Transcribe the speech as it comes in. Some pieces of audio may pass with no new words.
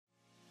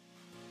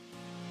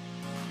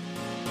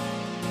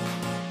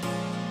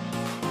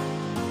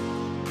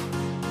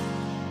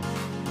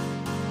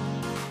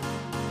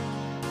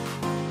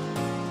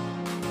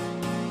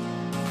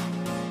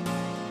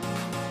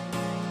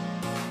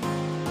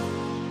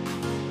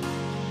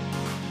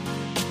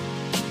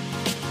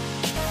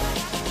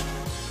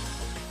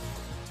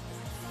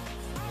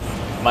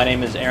My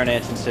name is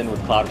Antonson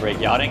with Cloudbreak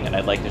Yachting, and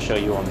I'd like to show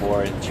you on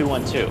board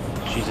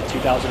 212. She's a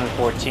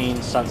 2014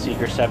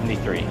 Sunseeker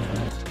 73.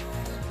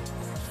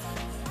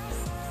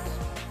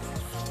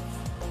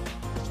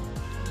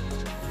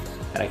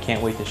 And I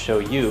can't wait to show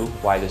you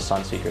why this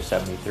Sunseeker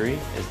 73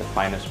 is the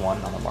finest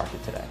one on the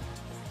market today.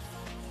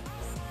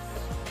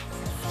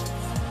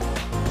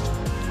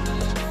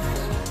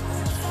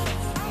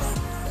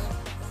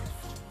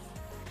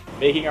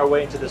 Making our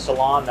way into the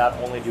salon, not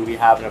only do we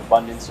have an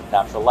abundance of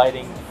natural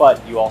lighting,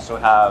 but you also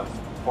have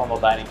formal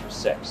dining for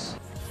 6.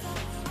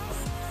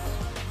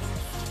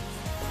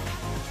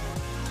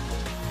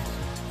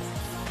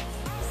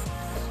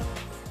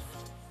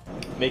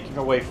 Making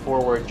our way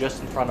forward,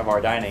 just in front of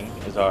our dining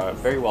is a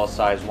very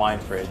well-sized wine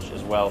fridge,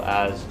 as well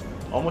as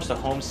almost a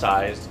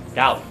home-sized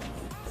galley.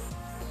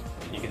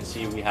 You can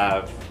see we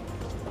have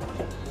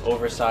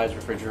oversized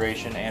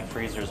refrigeration and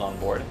freezers on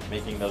board,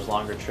 making those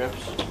longer trips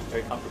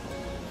very comfortable.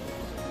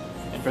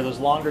 And for those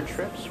longer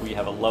trips, we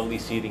have a lovely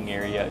seating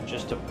area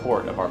just to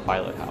port of our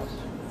pilot house,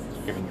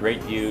 giving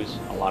great views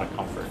and a lot of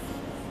comfort.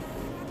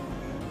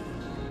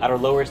 At our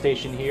lower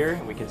station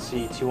here, we can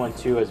see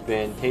 212 has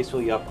been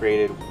tastefully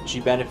upgraded. She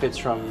benefits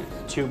from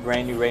 2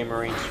 brand new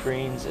Raymarine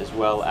screens, as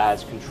well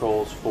as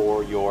controls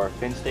for your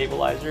fin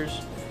stabilizers.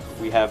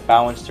 We have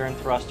bow and stern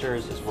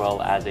thrusters, as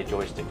well as a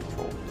joystick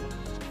control.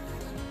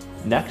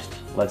 Next,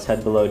 let's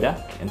head below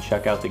deck and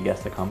check out the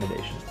guest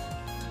accommodations.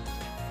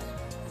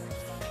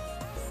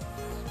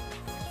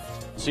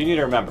 So you need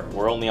to remember,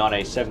 we're only on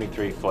a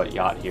 73-foot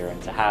yacht here,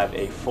 and to have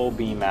a full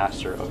beam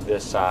master of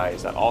this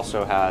size that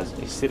also has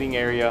a sitting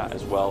area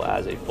as well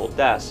as a full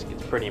desk,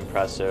 it's pretty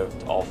impressive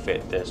to all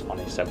fit this on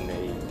a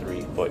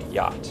 73-foot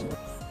yacht.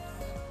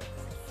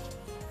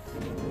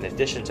 In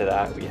addition to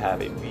that, we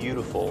have a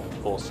beautiful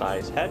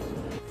full-size head,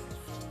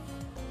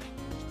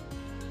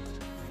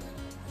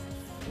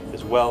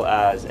 as well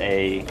as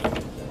a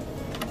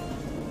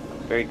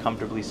very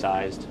comfortably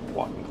sized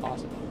walk-in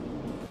closet.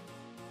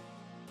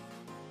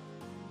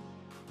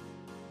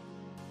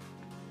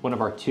 One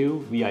of our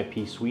 2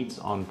 VIP suites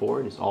on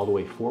board is all the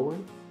way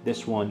forward.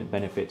 This one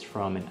benefits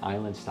from an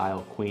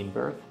island-style queen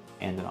berth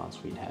and an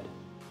ensuite head.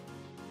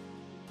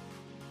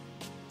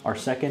 Our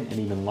second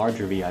and even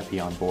larger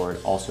VIP on board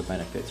also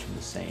benefits from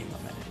the same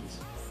amenities.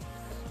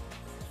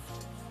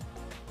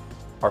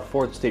 Our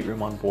 4th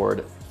stateroom on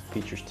board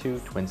features 2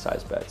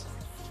 twin-size beds.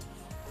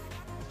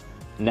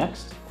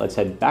 Next, let's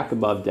head back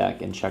above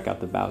deck and check out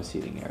the bow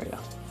seating area.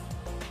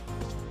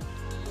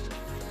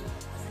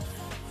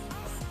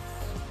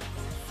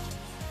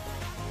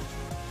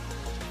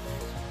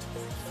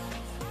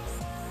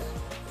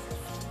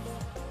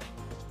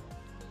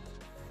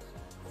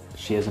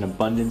 She has an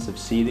abundance of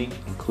seating,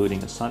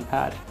 including a sun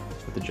pad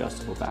with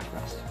adjustable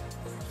backrest.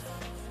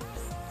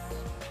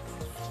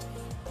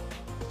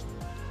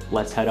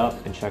 Let's head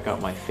up and check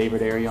out my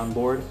favorite area on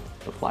board,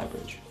 the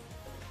flybridge.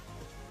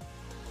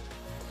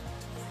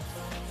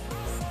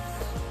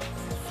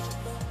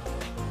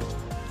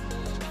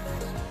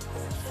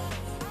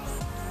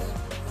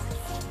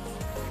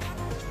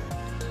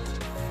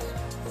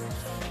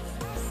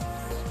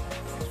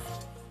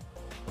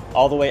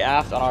 All the way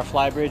aft on our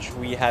flybridge,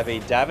 we have a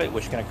davit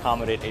which can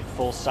accommodate a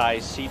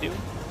full-size Sea-Doo.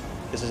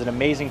 This is an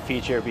amazing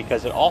feature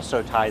because it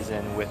also ties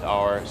in with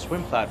our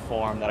swim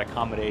platform that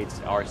accommodates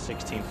our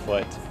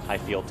 16-foot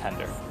high-field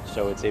tender.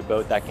 So it's a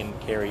boat that can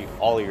carry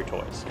all your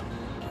toys.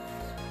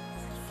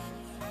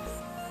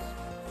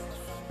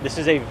 This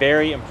is a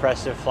very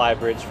impressive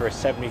flybridge for a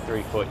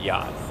 73-foot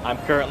yacht. I'm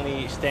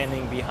currently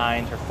standing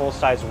behind her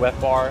full-size wet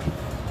bar.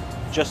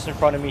 Just in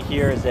front of me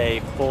here is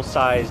a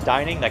full-size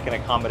dining that can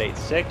accommodate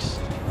 6.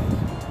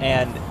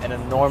 And an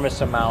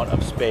enormous amount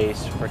of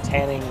space for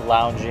tanning,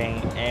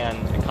 lounging, and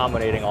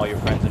accommodating all your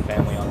friends and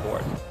family on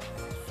board.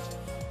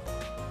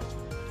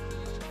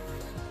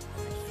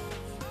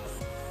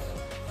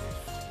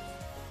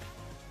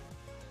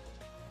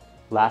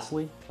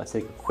 Lastly, let's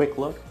take a quick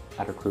look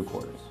at our crew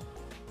quarters.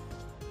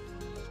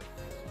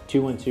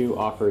 212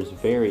 offers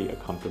very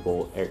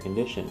comfortable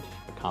air-conditioned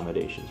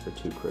accommodations for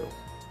 2 crew.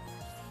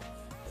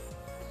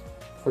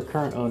 Her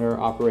current owner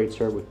operates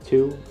her with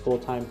 2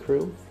 full-time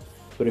crew.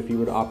 But if you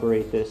were to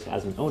operate this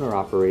as an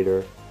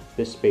owner-operator,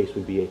 this space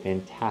would be a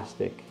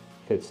fantastic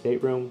 5th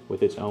stateroom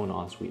with its own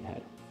ensuite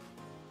head.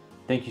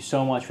 Thank you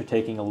so much for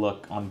taking a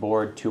look on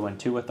board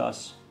 212 with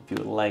us. If you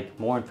would like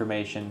more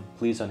information,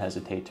 please don't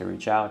hesitate to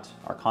reach out.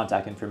 Our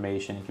contact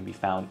information can be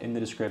found in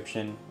the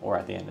description or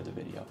at the end of the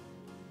video.